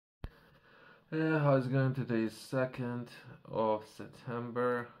How's it going? Today is 2nd of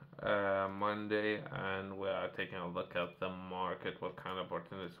September, Monday, and we are taking a look at the market, what kind of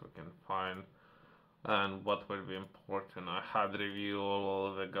opportunities we can find, and what will be important. I had reviewed all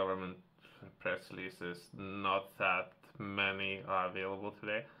of the government press releases, not that many are available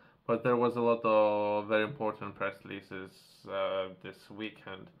today, but there was a lot of very important press releases this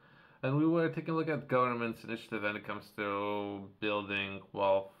weekend. And we were taking a look at government's initiative when it comes to building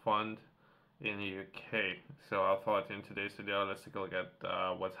wealth fund in the UK. So I thought in today's video, let's take a look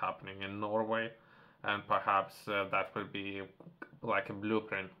at what's happening in Norway, and perhaps that will be like a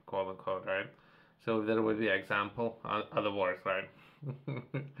blueprint, quote unquote, right? So there will be an example, other words, right?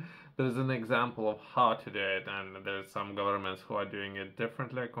 There's an example of how to do it, and there's some governments who are doing it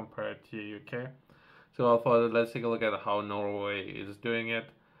differently compared to UK. So I thought let's take a look at how Norway is doing it,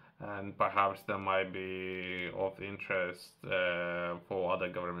 and perhaps that might be of interest for other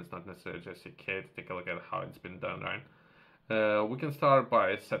governments, not necessarily just UK, to take a look at how it's been done, right? We can start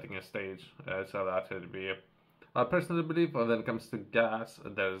by setting a stage, so that would be. I personally believe when it comes to gas,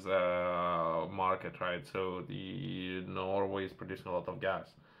 there's a market, right? So the Norway is producing a lot of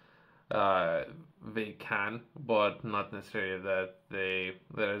gas. Uh, they can, but not necessarily that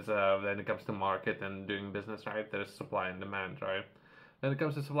there's when it comes to market and doing business, right? There's supply and demand, right? When it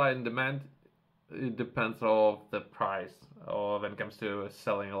comes to supply and demand, it depends on the price. Or when it comes to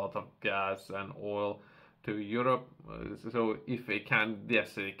selling a lot of gas and oil to Europe, so if they can,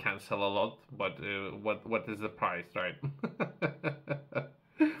 yes, they can sell a lot, but what is the price, right?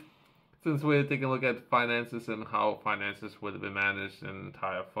 Since we're taking a look at finances and how finances would be managed in an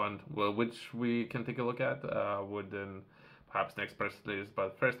entire fund, well, which we can take a look at within perhaps next press release.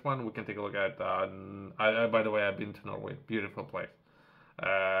 But first one, we can take a look at. By the way, I've been to Norway, beautiful place.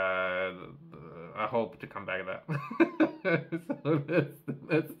 I hope to come back there. So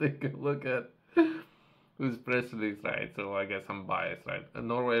let's take a look at whose press release, right? So I guess I'm biased, right?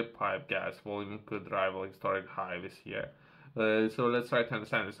 Norway pipe gas volume could rival historic high this year. So let's try to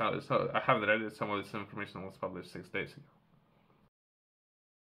understand this. So I haven't read it. Some of this information was published 6 days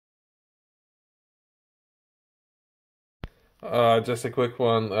ago. Just a quick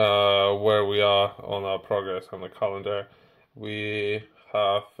one where we are on our progress on the calendar. We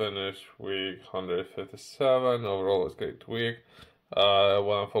have finished week 157. Overall, it's a great week.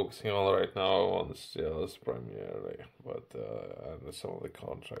 What I'm focusing on right now on sales primarily, but and some of the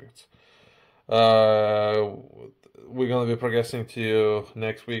contracts. We're gonna be progressing to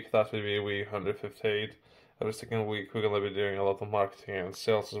next week. That will be week 158. Every second week, we're gonna be doing a lot of marketing and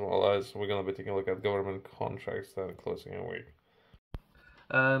sales, as well as we're gonna be taking a look at government contracts and closing a week.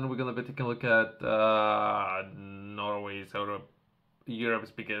 And we're gonna be taking a look at Norway's Europe's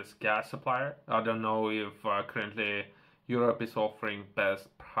biggest gas supplier. I don't know if currently Europe is offering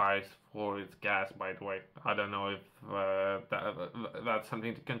best price for its gas. By the way, I don't know if that's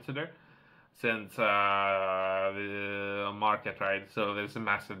something to consider, since the market, right? So there's a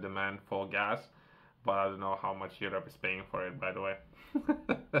massive demand for gas, but I don't know how much Europe is paying for it, by the way.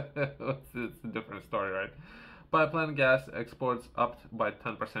 It's a different story, right? Pipeline gas exports up by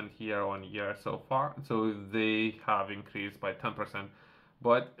 10% year on year so far. So they have increased by 10%,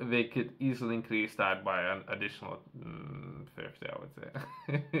 but they could easily increase that by an additional 50, I would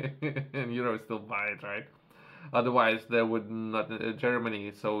say. And Europe still buy it, right? Otherwise, there would not. Germany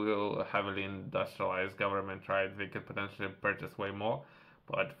is so heavily industrialized government, right? They could potentially purchase way more,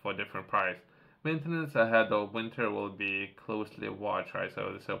 but for different price. Maintenance ahead of winter will be closely watched, right?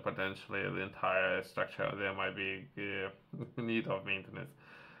 So potentially the entire structure there might be in need of maintenance.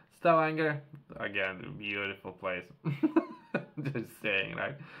 Stavanger, again, beautiful place. Just saying,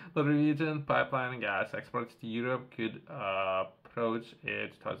 right? The Norwegian pipeline gas exports to Europe could approach a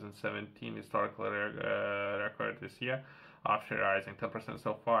 2017 historical record this year, after rising 10%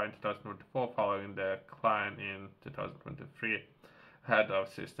 so far in 2024, following the decline in 2023. Head of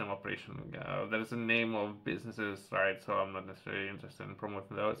system operation. There's a name of businesses, right? So I'm not necessarily interested in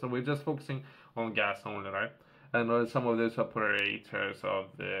promoting those. So we're just focusing on gas only, right? And some of these operators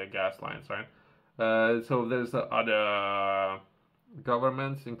of the gas lines, right? So there's other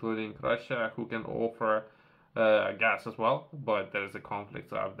governments, including Russia, who can offer gas as well, but there's a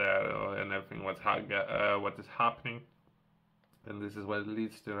conflict out there and everything what is happening, and this is what it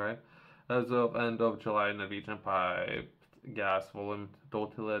leads to, right? As of end of July, Norwegian pipe gas volume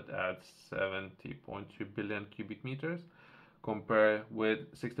totaled at 70.2 billion cubic meters, compared with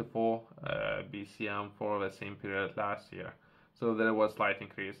 64 BCM for the same period last year. So there was slight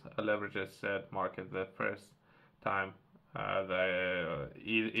increase. Leverages said market the first time.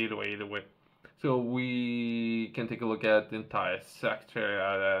 Either way. So we can take a look at the entire sector,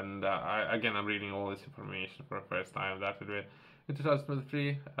 and again, I'm reading all this information for the first time. That would be in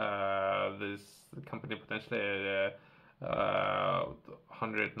 2023. This company potentially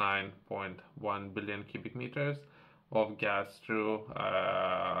 109.1 billion cubic meters of gas through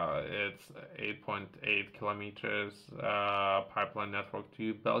its 8.8 kilometers pipeline network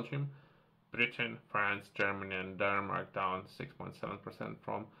to Belgium, Britain, France, Germany, and Denmark, down 6.7%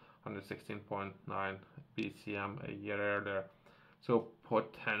 from 116.9 BCM a year earlier. So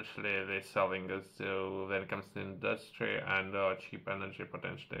potentially they're selling us to, when it comes to industry and cheap energy,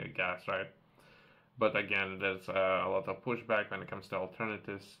 potentially gas, right? But again, there's a lot of pushback when it comes to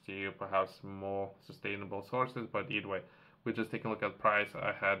alternatives to perhaps more sustainable sources. But either way, we're just taking a look at price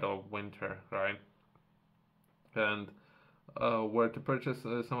ahead of winter, right? And where to purchase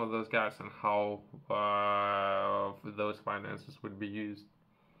some of those gas and how those finances would be used.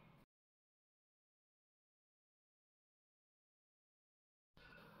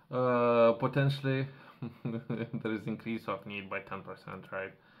 Potentially, there is increase of need by 10%,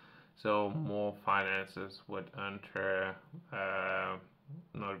 right? So more finances would enter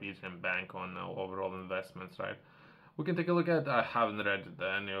Norwegian bank on overall investments, right? We can take a look at, I haven't read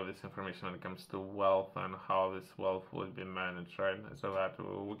any of this information when it comes to wealth and how this wealth would be managed, right? So that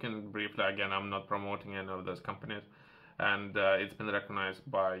we can briefly, again, I'm not promoting any of those companies, and it's been recognized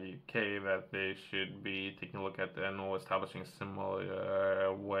by UK that they should be taking a look at and establishing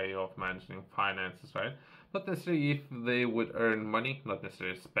similar way of managing finances, right? Not necessarily if they would earn money, not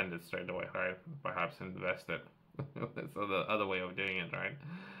necessarily spend it straight away, right? Perhaps invest it. That's the other way of doing it, right?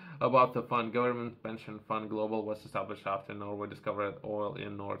 About the fund, Government Pension Fund Global was established after Norway discovered oil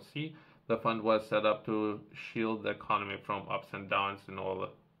in North Sea. The fund was set up to shield the economy from ups and downs in oil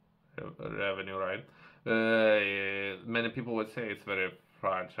revenue, right? Many people would say it's very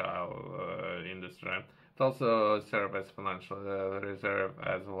fragile industry. Right? It also serves as financial reserve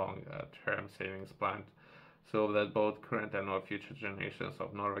as a long-term savings plan, so that both current and future generations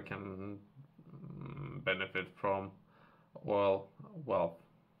of Norway can benefit from oil wealth.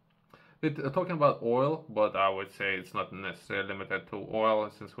 Talking about oil, but I would say it's not necessarily limited to oil,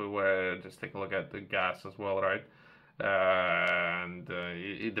 since we were just taking a look at the gas as well, right? And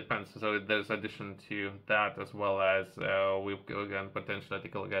it depends. So there's addition to that, as well as we can potentially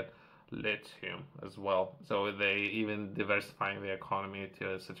take a look at lithium as well. So they even diversifying the economy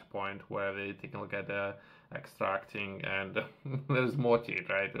to such a point where they take a look at extracting, and there's more to it,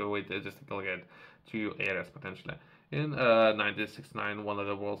 right? We just take a look at two areas potentially. In 1969, one of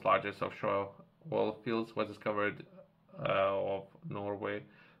the world's largest offshore oil fields was discovered of Norway.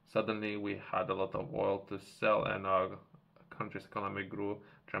 Suddenly, we had a lot of oil to sell, and our country's economy grew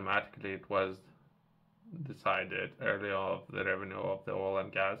dramatically. It was decided early on the revenue of the oil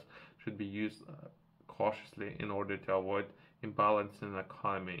and gas should be used cautiously in order to avoid imbalance in the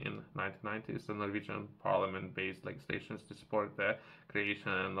economy. In 1990s, the Norwegian parliament based legislations to support the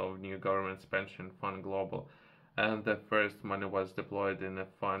creation of new government's pension fund global, and the first money was deployed in a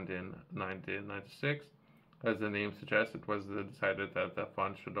fund in 1996. As the name suggests, it was decided that the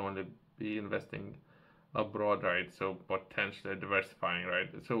fund should only be investing abroad, right? So potentially diversifying,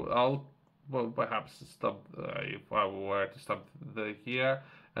 right? So I'll perhaps stop if I were to stop here,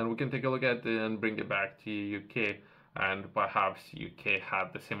 and we can take a look at it and bring it back to UK, and perhaps UK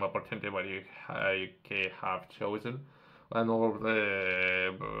had the same opportunity, but UK have chosen, and all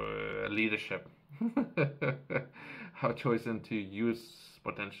the leadership have chosen to use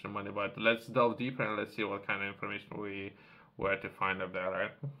potential money. But let's delve deeper and let's see what kind of information we were to find up there,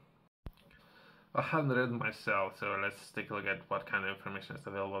 right? I haven't read myself, so let's take a look at what kind of information is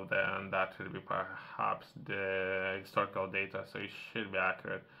available there, and that should be perhaps the historical data, so it should be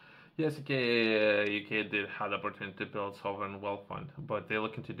accurate. Yes, UK did have the opportunity to build sovereign wealth fund, but they're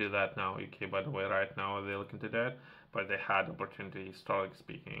looking to do that now. UK, by the way, right now they're looking to do it, but they had opportunity, historically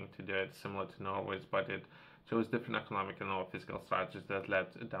speaking, to do it similar to Norway's, but it chose different economic and fiscal strategies that led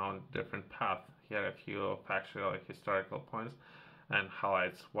down different paths. Here are a few factual historical points and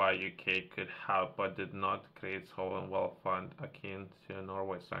highlights why UK could have but did not create sovereign wealth fund akin to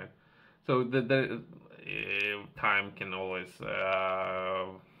Norway's, right? So the time can always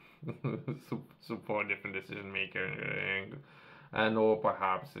support different decision making, and or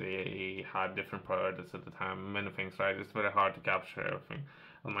perhaps they had different priorities at the time. Many things, right? It's very hard to capture everything.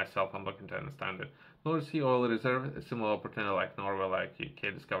 and myself, I'm looking to understand it. North Sea oil reserve, a similar opportunity like Norway, like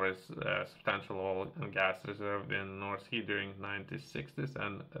UK, discovers substantial oil and gas reserve in North Sea during 1960s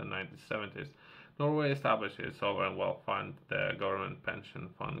and 1970s. Norway established its sovereign wealth fund, the government pension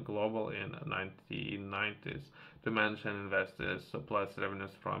fund Global, in 1990s to manage and invest the surplus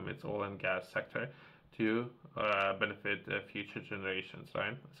revenues from its oil and gas sector to benefit future generations,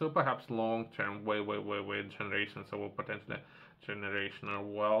 right? So perhaps long-term, way generations, so potentially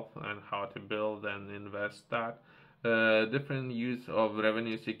generational wealth and how to build and invest that. Different use of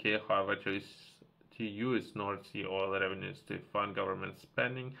revenues. UK, however, chose to use North Sea oil revenues to fund government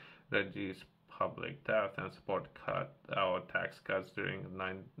spending, reduce public debt, and support cut out tax cuts during the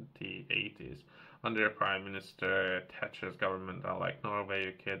 1980s. Under Prime Minister Thatcher's government, unlike Norway,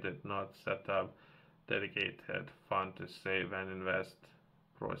 UK did not set up dedicated fund to save and invest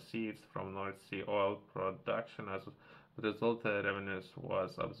proceeds from North Sea oil production. As a result, the revenues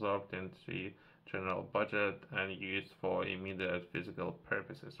was absorbed into the general budget and used for immediate physical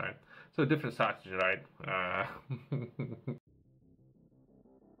purposes, right? So different strategy, right?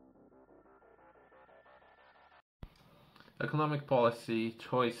 Economic policy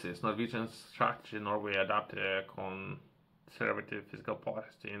choices. Norwegian strategy. Norway adopted a conservative fiscal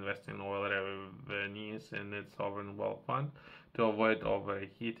policy, investing oil revenues in its sovereign wealth fund to avoid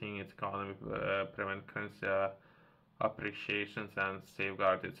overheating its economy, prevent currency appreciations, and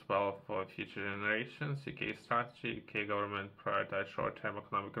safeguard its wealth for future generations. UK strategy. UK government prioritized short-term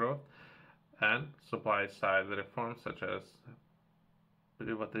economic growth and supply-side reforms such as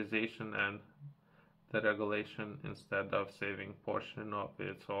privatization and the regulation instead of saving portion of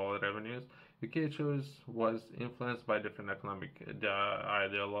its oil revenues. UK choice was influenced by different economic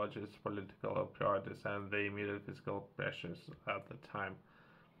ideologies, political priorities, and the immediate fiscal pressures at the time.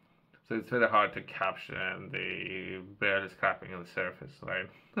 So it's very hard to capture, and they barely scraping on the surface, right?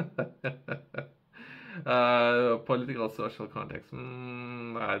 Political social context.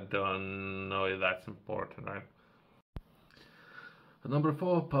 I don't know if that's important, right? Number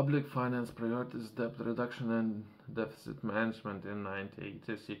four, public finance priorities, debt reduction and deficit management. In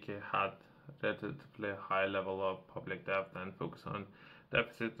 1980s, UK had relatively high level of public debt and focus on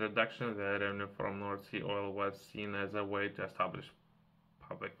deficit reduction. The revenue from North Sea oil was seen as a way to establish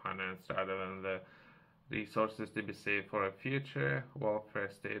public finance rather than the resources to be saved for a future welfare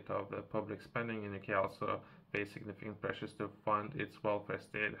state of the public spending. In UK also faced significant pressures to fund its welfare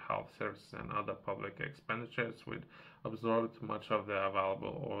state, health services, and other public expenditures, which absorbed much of the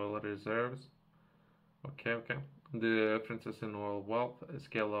available oil reserves. Okay. The differences in oil wealth,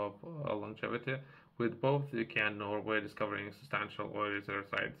 scale of longevity, with both UK and Norway discovering substantial oil reserves,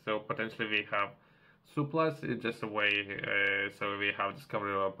 right? So potentially we have surplus, it's just a way, so we have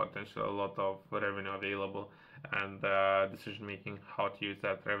discovered a potential, a lot of revenue available, and decision making how to use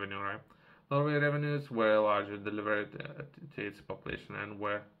that revenue, right? Norway revenues were largely delivered to its population and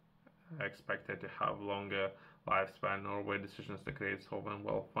were expected to have longer lifespan. Norway decisions to create sovereign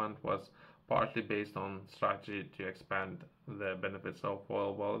wealth fund was partly based on strategy to expand the benefits of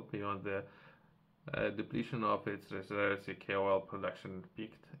oil well beyond the depletion of its reserves. UK oil production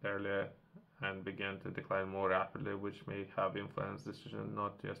peaked earlier and began to decline more rapidly, which may have influenced the decision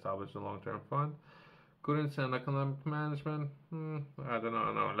not to establish a long-term fund. Currency and economic management, I don't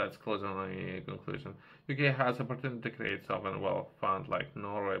know. No, let's close on a conclusion. UK has opportunity to create sovereign wealth fund like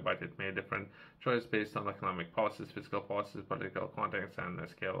Norway, but it made different choice based on economic policies, fiscal policies, political context, and the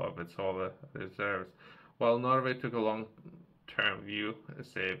scale of its oil reserves. While Norway took a long-term view,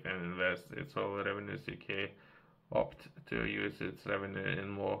 save and invest its oil revenues, UK opt to use its revenue in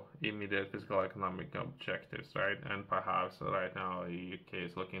more immediate physical economic objectives, right? And perhaps right now the UK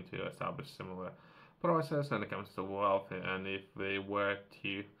is looking to establish similar process when it comes to wealth, and if they were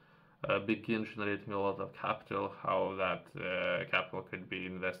to begin generating a lot of capital, how that capital could be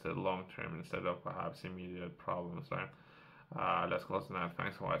invested long term instead of perhaps immediate problems, right? Let's close on that.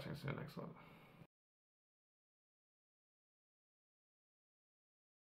 Thanks for watching. See you next one.